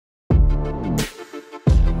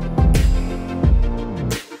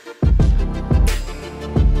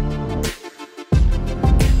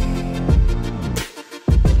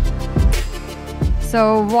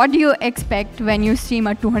So what do you expect when you stream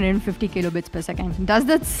at 250 kilobits per second? Does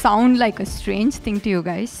that sound like a strange thing to you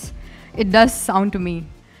guys? It does sound to me.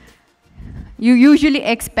 You usually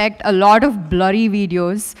expect a lot of blurry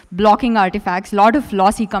videos, blocking artifacts, a lot of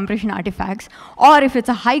lossy compression artifacts, or if it's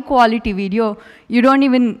a high quality video,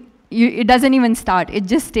 it doesn't even start, it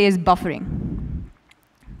just stays buffering.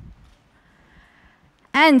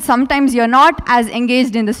 And sometimes you're not as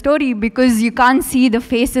engaged in the story because you can't see the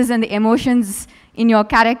faces and the emotions in your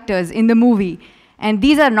characters in the movie. And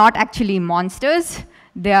these are not actually monsters.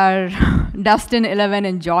 They are Dustin, Eleven,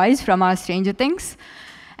 and Joyce from our Stranger Things.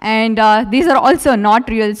 And these are also not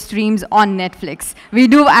real streams on Netflix. We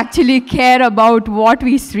do actually care about what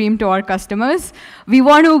we stream to our customers. We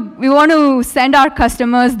want to send our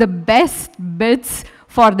customers the best bits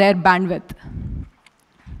for their bandwidth.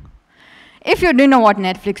 If you didn't know what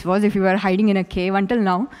Netflix was, if you were hiding in a cave until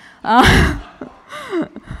now,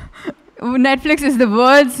 Netflix is the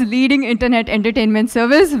world's leading internet entertainment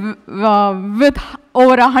service with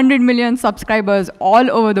over 100 million subscribers all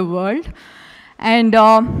over the world. And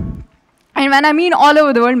when I mean all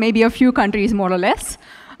over the world, maybe a few countries more or less.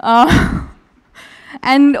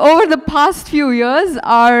 And over the past few years,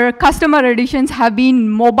 our customer additions have been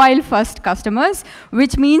mobile-first customers,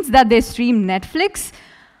 which means that they stream Netflix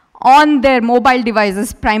on their mobile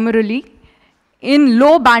devices primarily in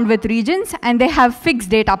low bandwidth regions, and they have fixed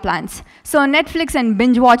data plans. So Netflix and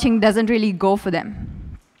binge watching doesn't really go for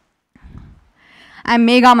them. I'm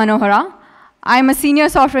Megha Manohara. I'm a senior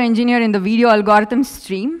software engineer in the video algorithm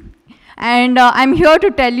stream. And I'm here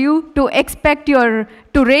to tell you to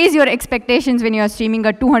raise your expectations when you're streaming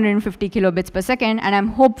at 250 kilobits per second, and I'm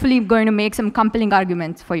hopefully going to make some compelling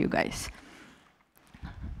arguments for you guys.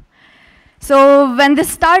 So when this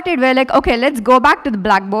started, we're like, okay, let's go back to the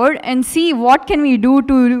blackboard and see what can we do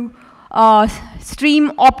to stream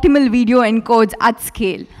optimal video encodes at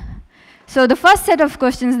scale. So the first set of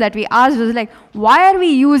questions that we asked was like, why are we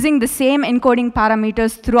using the same encoding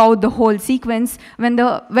parameters throughout the whole sequence when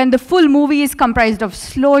the full movie is comprised of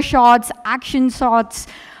slow shots, action shots,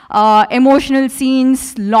 emotional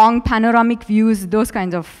scenes, long panoramic views, those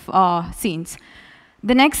kinds of scenes.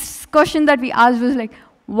 The next question that we asked was like,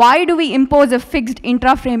 why do we impose a fixed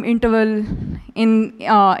intra-frame interval in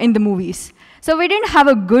the movies? So we didn't have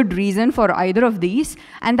a good reason for either of these,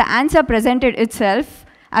 and the answer presented itself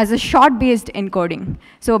as a shot-based encoding.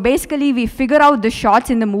 So basically, we figure out the shots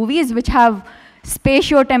in the movies which have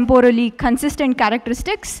spatio-temporally consistent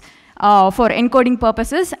characteristics for encoding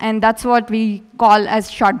purposes, and that's what we call as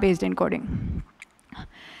shot-based encoding.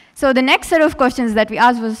 So the next set of questions that we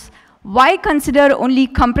asked was, why consider only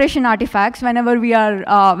compression artifacts whenever we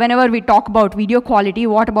talk about video quality?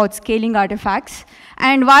 What about scaling artifacts?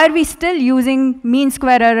 And why are we still using mean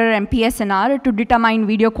square error and PSNR to determine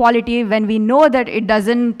video quality when we know that it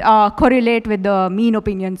doesn't correlate with the mean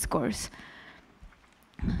opinion scores?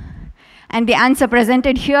 And the answer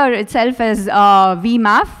presented here itself is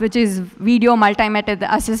VMAF, which is Video Multi-Method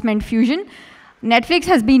Assessment Fusion. Netflix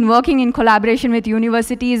has been working in collaboration with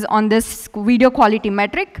universities on this video quality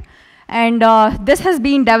metric. And this has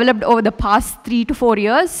been developed over the past 3 to 4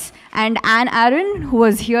 years. And Anne Aaron, who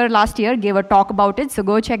was here last year, gave a talk about it, so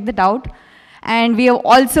go check that out. And we have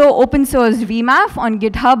also open sourced VMAF on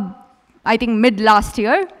GitHub, I think mid last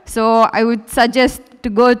year. So I would suggest to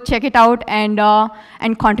go check it out and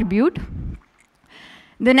contribute.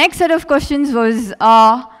 The next set of questions was,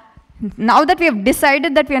 now that we have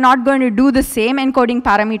decided that we are not going to do the same encoding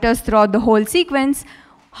parameters throughout the whole sequence,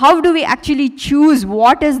 how do we actually choose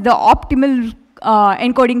what is the optimal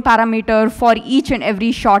encoding parameter for each and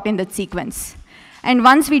every shot in that sequence? And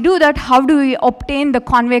once we do that, how do we obtain the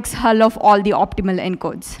convex hull of all the optimal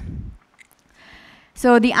encodes?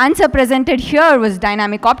 So the answer presented here was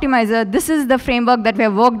Dynamic Optimizer. This is the framework that we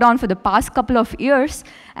have worked on for the past couple of years,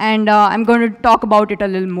 and I'm going to talk about it a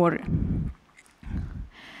little more.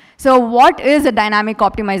 So what is a Dynamic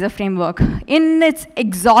Optimizer framework? In its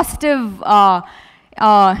exhaustive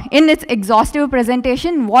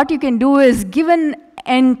presentation, what you can do is, given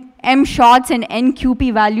M shots and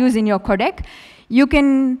NQP values in your codec, you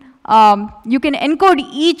can encode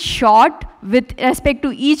each shot with respect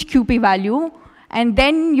to each QP value, and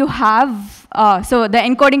then you have, so the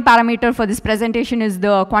encoding parameter for this presentation is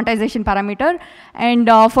the quantization parameter, and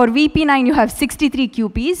for VP9 you have 63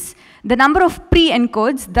 QPs. The number of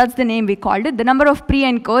pre-encodes, that's the name we called it. The number of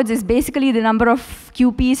pre-encodes is basically the number of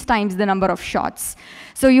QPs times the number of shots.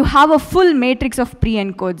 So you have a full matrix of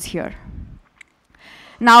pre-encodes here.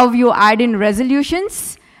 Now you add in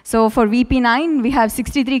resolutions. So for VP9, we have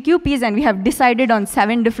 63 QPs, and we have decided on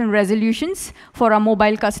 7 different resolutions for our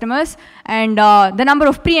mobile customers. And the number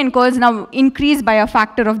of pre-encodes now increased by a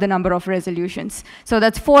factor of the number of resolutions. So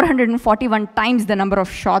that's 441 times the number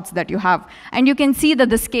of shots that you have. And you can see that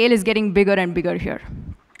the scale is getting bigger and bigger here.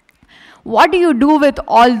 What do you do with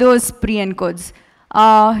all those pre-encodes?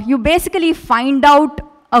 You basically find out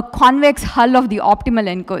a convex hull of the optimal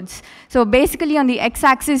encodes. So basically on the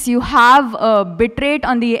x-axis, you have a bitrate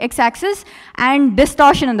on the x-axis and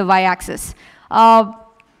distortion on the y-axis.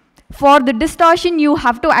 For the distortion, you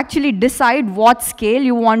have to actually decide what scale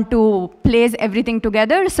you want to place everything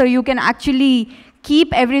together. So you can actually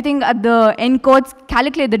keep everything at the encodes,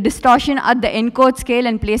 calculate the distortion at the encode scale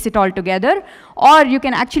and place it all together. Or you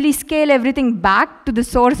can actually scale everything back to the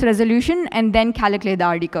source resolution and then calculate the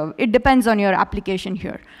RD curve. It depends on your application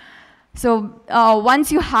here. So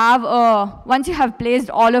once you have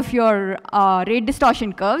placed all of your rate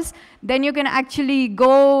distortion curves, then you can actually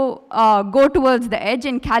go towards the edge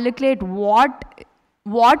and calculate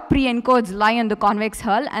what pre-encodes lie on the convex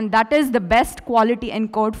hull, and that is the best quality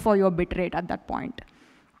encode for your bitrate at that point.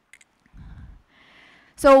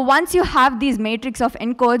 So once you have these matrix of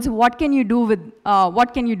encodes, what can you do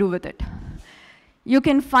with it? You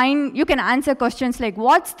can answer questions like,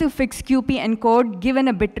 what's the fixed QP encode given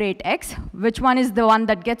a bitrate X? Which one is the one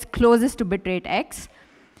that gets closest to bitrate X?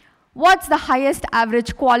 What's the highest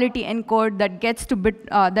average quality encode that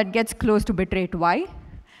gets close to bitrate Y?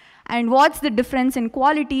 And what's the difference in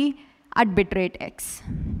quality at bitrate X?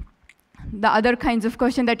 The other kinds of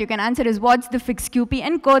question that you can answer is, what's the fixed QP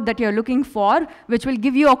encode that you're looking for, which will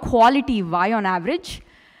give you a quality Y on average?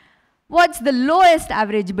 What's the lowest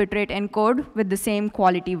average bitrate encode with the same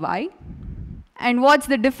quality Y? And what's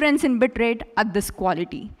the difference in bitrate at this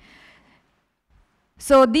quality?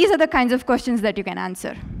 So these are the kinds of questions that you can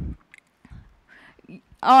answer.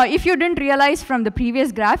 If you didn't realize from the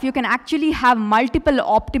previous graph, you can actually have multiple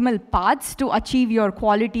optimal paths to achieve your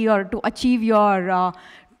quality or to achieve your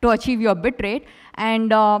bitrate.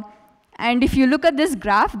 And if you look at this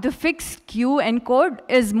graph, the fixed Q encode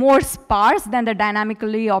is more sparse than the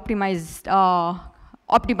dynamically optimized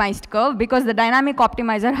curve, because the dynamic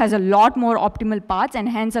optimizer has a lot more optimal paths and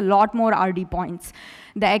hence a lot more RD points.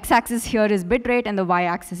 The x-axis here is bitrate and the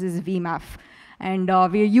y-axis is VMAF. And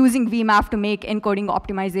we are using VMAF to make encoding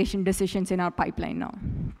optimization decisions in our pipeline now.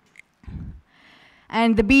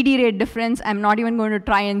 And the BD rate difference, I'm not even going to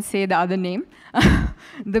try and say the other name.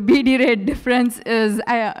 The BD rate difference is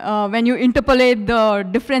when you interpolate the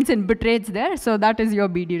difference in bitrates there, so that is your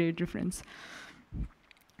BD rate difference.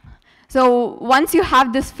 So once you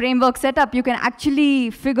have this framework set up, you can actually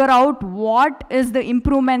figure out what is the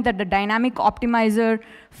improvement that the dynamic optimizer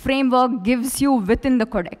framework gives you within the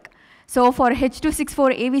codec. So for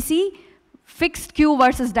H.264 AVC, fixed Q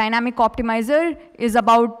versus dynamic optimizer is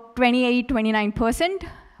about 28–29%.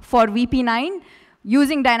 For VP9,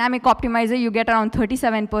 using dynamic optimizer, you get around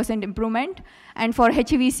 37% improvement. And for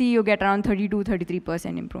HEVC, you get around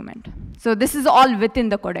 32–33% improvement. So this is all within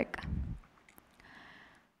the codec.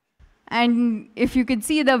 And if you could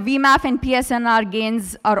see, the VMAF and PSNR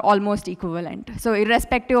gains are almost equivalent. So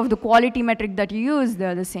irrespective of the quality metric that you use,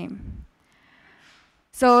 they're the same.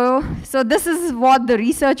 So this is what the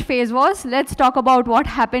research phase was. Let's talk about what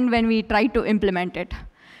happened when we tried to implement it.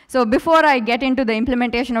 So before I get into the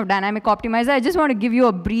implementation of dynamic optimizer, I just want to give you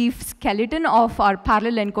a brief skeleton of our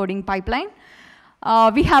parallel encoding pipeline.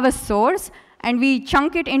 We have a source, and we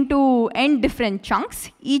chunk it into n different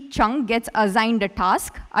chunks. Each chunk gets assigned a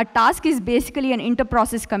task. A task is basically an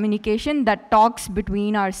inter-process communication that talks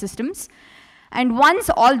between our systems. And once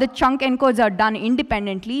all the chunk encodes are done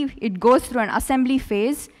independently, it goes through an assembly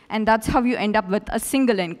phase, and that's how you end up with a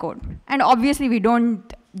single encode. And obviously, we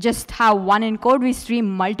don't just have one encode, we stream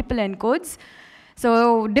multiple encodes.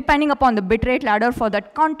 So depending upon the bitrate ladder for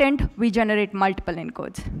that content, we generate multiple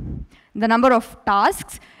encodes. The number of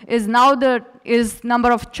tasks is now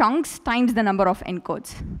number of chunks times the number of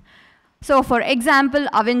encodes. So for example,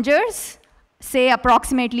 Avengers, say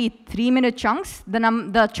approximately 3-minute chunks.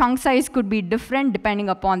 The chunk size could be different depending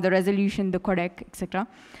upon the resolution, the codec, etc.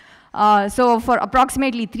 So for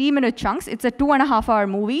approximately 3-minute chunks, it's a 2.5-hour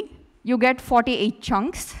movie. You get 48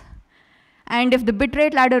 chunks. And if the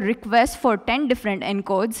bitrate ladder requests for 10 different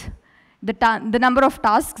encodes, the number of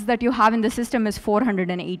tasks that you have in the system is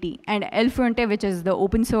 480. And El Fuente, which is the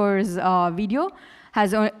open source video,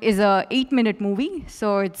 is a 8-minute movie.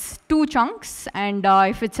 So it's 2 chunks. And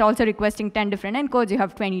if it's also requesting 10 different encodes, you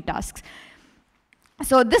have 20 tasks.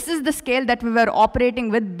 So this is the scale that we were operating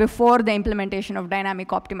with before the implementation of dynamic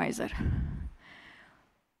optimizer.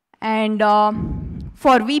 And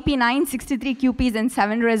For VP9, 63 QPs and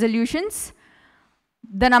 7 resolutions.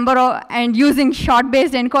 The number of, and using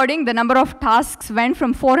short-based encoding, the number of tasks went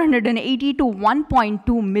from 480 to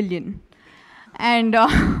 1.2 million. And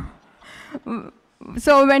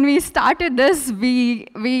so when we started this, we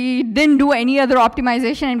didn't do any other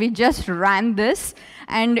optimization, and we just ran this,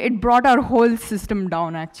 and it brought our whole system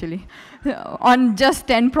down, actually, on just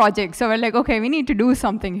 10 projects. So we're like, okay, we need to do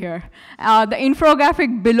something here. The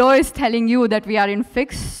infographic below is telling you that we are in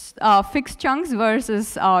fixed chunks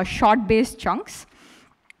versus short-based chunks.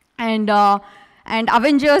 And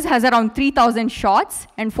Avengers has around 3,000 shots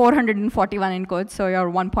and 441 encodes, so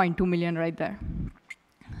you're 1.2 million right there.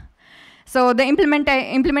 So the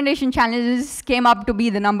implementation challenges came up to be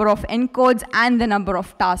the number of encodes and the number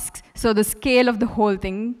of tasks, so the scale of the whole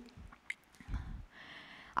thing.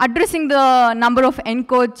 Addressing the number of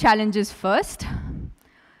encode challenges first,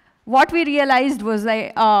 what we realized was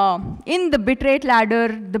that in the bitrate ladder,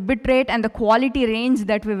 the bitrate and the quality range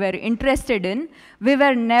that we were interested in, we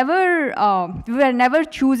were never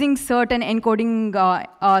choosing certain encoding,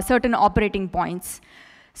 certain operating points.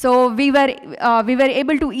 So we were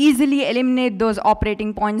able to easily eliminate those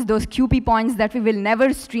operating points, those QP points that we will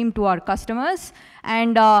never stream to our customers.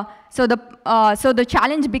 And so the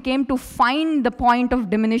challenge became to find the point of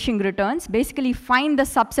diminishing returns, basically find the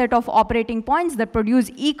subset of operating points that produce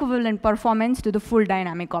equivalent performance to the full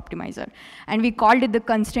dynamic optimizer. And we called it the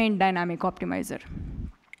constrained dynamic optimizer.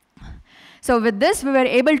 So with this, we were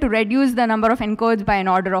able to reduce the number of encodes by an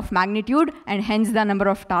order of magnitude, and hence the number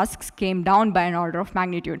of tasks came down by an order of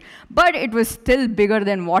magnitude. But it was still bigger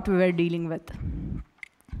than what we were dealing with.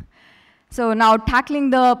 So now tackling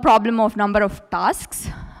the problem of number of tasks,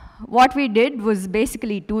 what we did was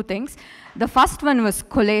basically two things. The first one was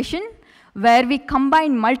collation, where we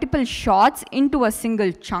combined multiple shots into a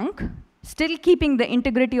single chunk, still keeping the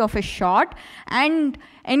integrity of a shot and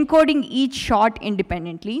encoding each shot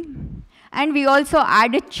independently. And we also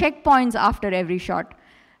added checkpoints after every shot.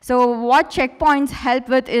 So what checkpoints help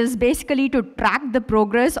with is basically to track the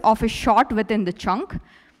progress of a shot within the chunk.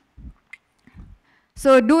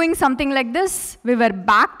 So doing something like this, we were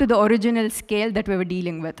back to the original scale that we were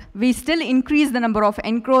dealing with. We still increased the number of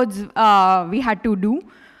encodes we had to do,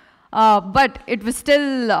 but it was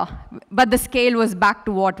still, but the scale was back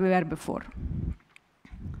to what we were before.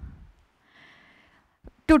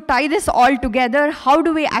 To tie this all together, how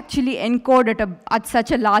do we actually encode at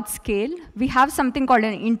such a large scale? We have something called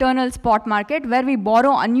an internal spot market, where we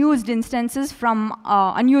borrow unused instances from,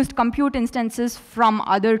 unused compute instances from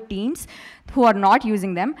other teams who are not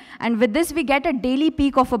using them. And with this, we get a daily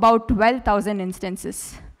peak of about 12,000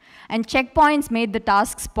 instances. And checkpoints made the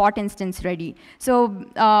task spot instance ready. So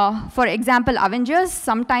for example, Avengers,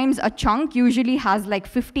 sometimes a chunk usually has like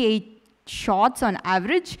 58 shots on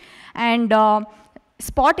average. And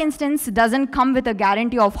spot instance doesn't come with a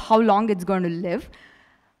guarantee of how long it's going to live.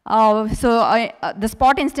 The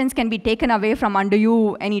spot instance can be taken away from under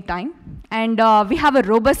you anytime. And we have a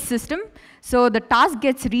robust system. So the task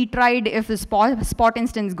gets retried if the spot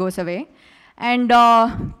instance goes away. And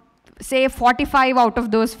say 45 out of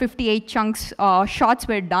those 58 chunks shots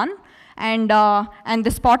were done. And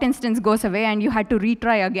the spot instance goes away, and you had to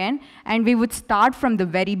retry again, and we would start from the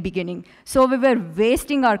very beginning. So we were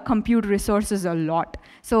wasting our compute resources a lot.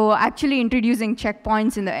 So actually introducing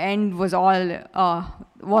checkpoints in the end was the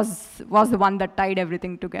one that tied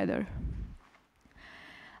everything together.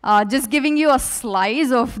 Just giving you a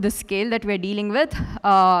slice of the scale that we're dealing with,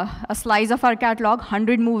 a slice of our catalog,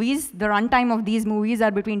 100 movies. The runtime of these movies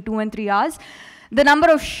are between 2 and 3 hours. The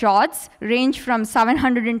number of shots range from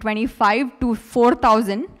 725 to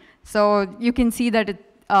 4,000. So you can see that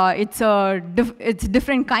it's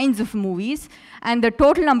different kinds of movies. And the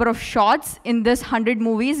total number of shots in this 100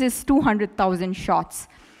 movies is 200,000 shots.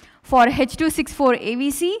 For H.264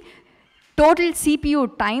 AVC, total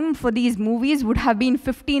CPU time for these movies would have been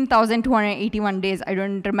 15,281 days. I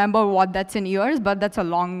don't remember what that's in years, but that's a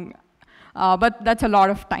long, but that's a lot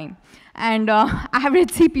of time. And average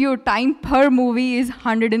CPU time per movie is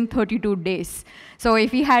 132 days. So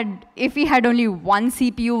if we had only one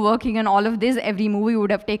CPU working on all of this, every movie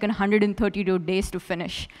would have taken 132 days to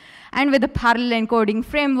finish. And with the parallel encoding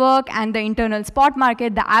framework and the internal spot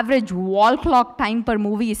market, the average wall clock time per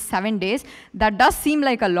movie is 7 days. That does seem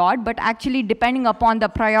like a lot, but actually depending upon the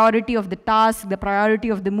priority of the task, the priority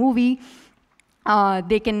of the movie,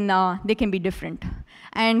 they can be different.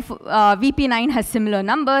 And VP9 has similar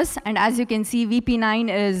numbers, and as you can see, VP9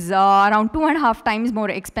 is around 2.5 times more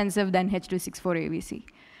expensive than H.264 AVC.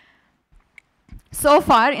 So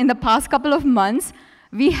far, in the past couple of months,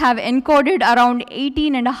 we have encoded around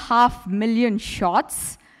 18.5 million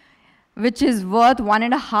shots. which is worth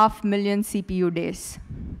 1.5 million CPU days.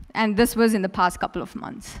 And this was in the past couple of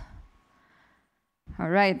months. All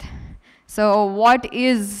right. So what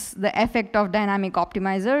is the effect of dynamic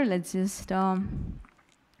optimizer? Let's just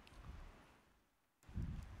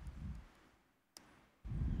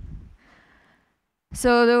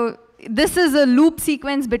this is a loop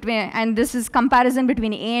sequence between, and this is comparison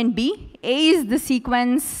between A and B. A is the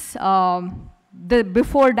sequence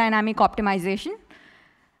before dynamic optimization.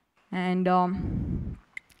 And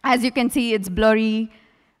as you can see, it's blurry,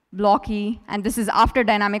 blocky, and this is after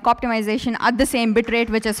dynamic optimization at the same bit rate,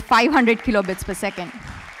 which is 500 kilobits per second.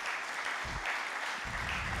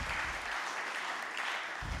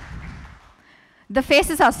 The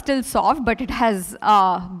faces are still soft, but it has,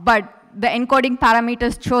 but the encoding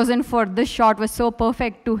parameters chosen for this shot was so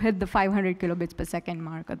perfect to hit the 500 kilobits per second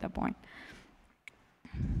mark at that point.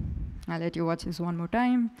 I'll let you watch this one more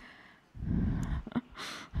time.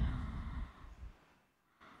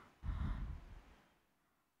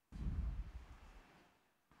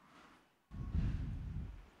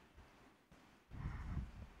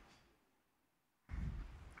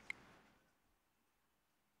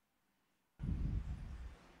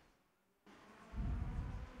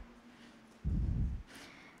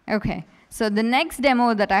 Okay, so the next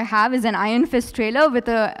demo that I have is an Iron Fist trailer with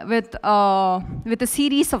a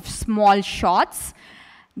series of small shots.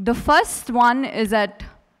 The first one is a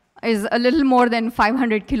little more than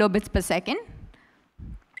 500 kilobits per second.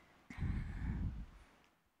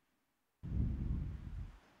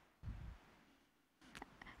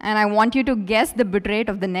 And I want you to guess the bitrate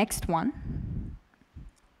of the next one.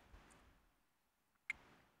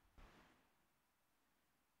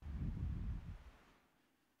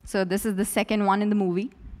 So this is the second one in the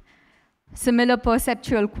movie. Similar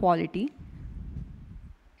perceptual quality.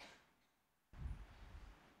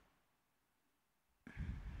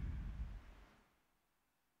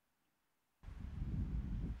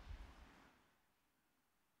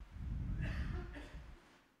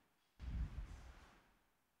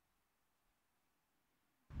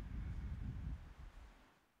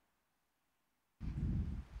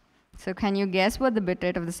 So can you guess what the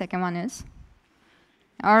bitrate of the second one is?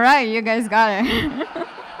 All right, you guys got it.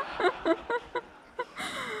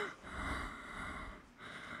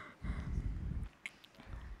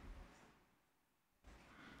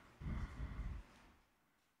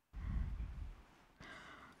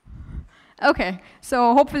 Okay,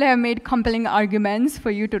 so hopefully I've made compelling arguments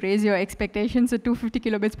for you to raise your expectations to 250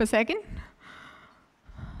 kilobits per second.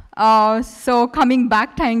 So coming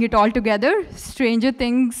back, tying it all together, Stranger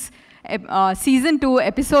Things Season 2,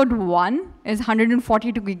 Episode 1 is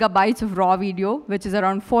 142 gigabytes of raw video, which is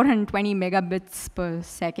around 420 megabits per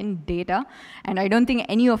second data. And I don't think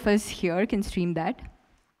any of us here can stream that.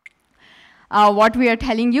 What we are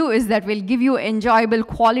telling you is that we'll give you enjoyable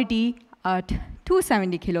quality at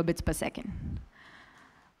 270 kilobits per second.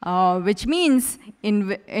 Which means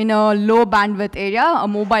in a low bandwidth area, a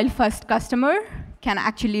mobile-first customer can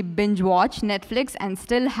actually binge watch Netflix and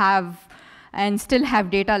still have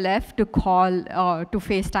data left to call, to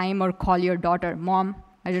FaceTime or call your daughter. Mom,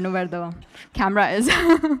 I don't know where the camera is.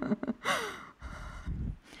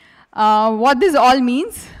 What this all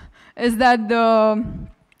means is that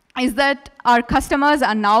our customers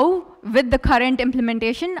are now, with the current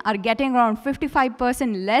implementation, are getting around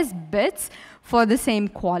 55% less bits for the same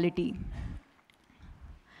quality.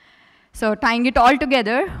 So tying it all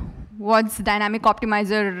together, what's dynamic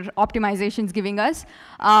optimizations giving us?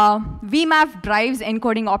 VMAF drives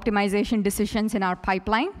encoding optimization decisions in our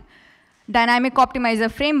pipeline. Dynamic optimizer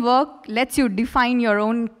framework lets you define your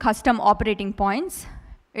own custom operating points.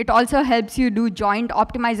 It also helps you do joint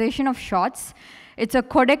optimization of shots. It's a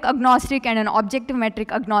codec agnostic and an objective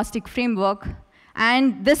metric agnostic framework.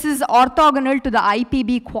 And this is orthogonal to the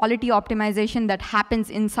IPB quality optimization that happens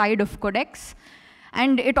inside of codecs.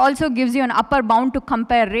 And it also gives you an upper bound to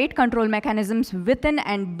compare rate control mechanisms within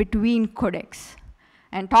and between codecs.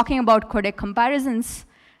 And talking about codec comparisons,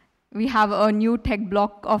 we have a new tech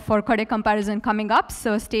block for codec comparison coming up,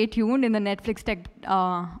 so stay tuned in the Netflix tech,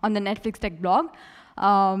 on the Netflix tech blog.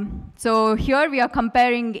 So here we are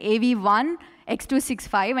comparing AV1,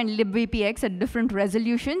 X265, and libvpx at different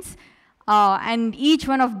resolutions. And each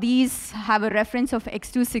one of these have a reference of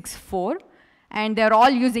X264. And they're all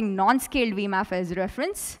using non-scaled VMAF as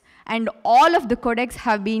reference. And all of the codecs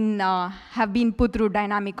have been put through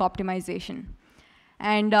dynamic optimization.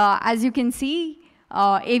 And as you can see,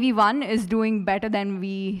 AV1 is doing better than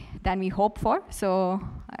we hoped for. So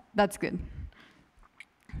that's good.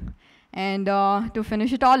 And to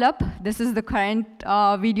finish it all up, this is the current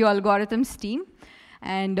video algorithms team.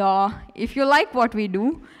 And if you like what we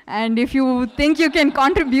do, and if you think you can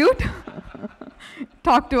contribute,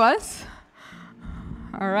 talk to us.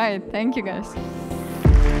 All right, thank you guys.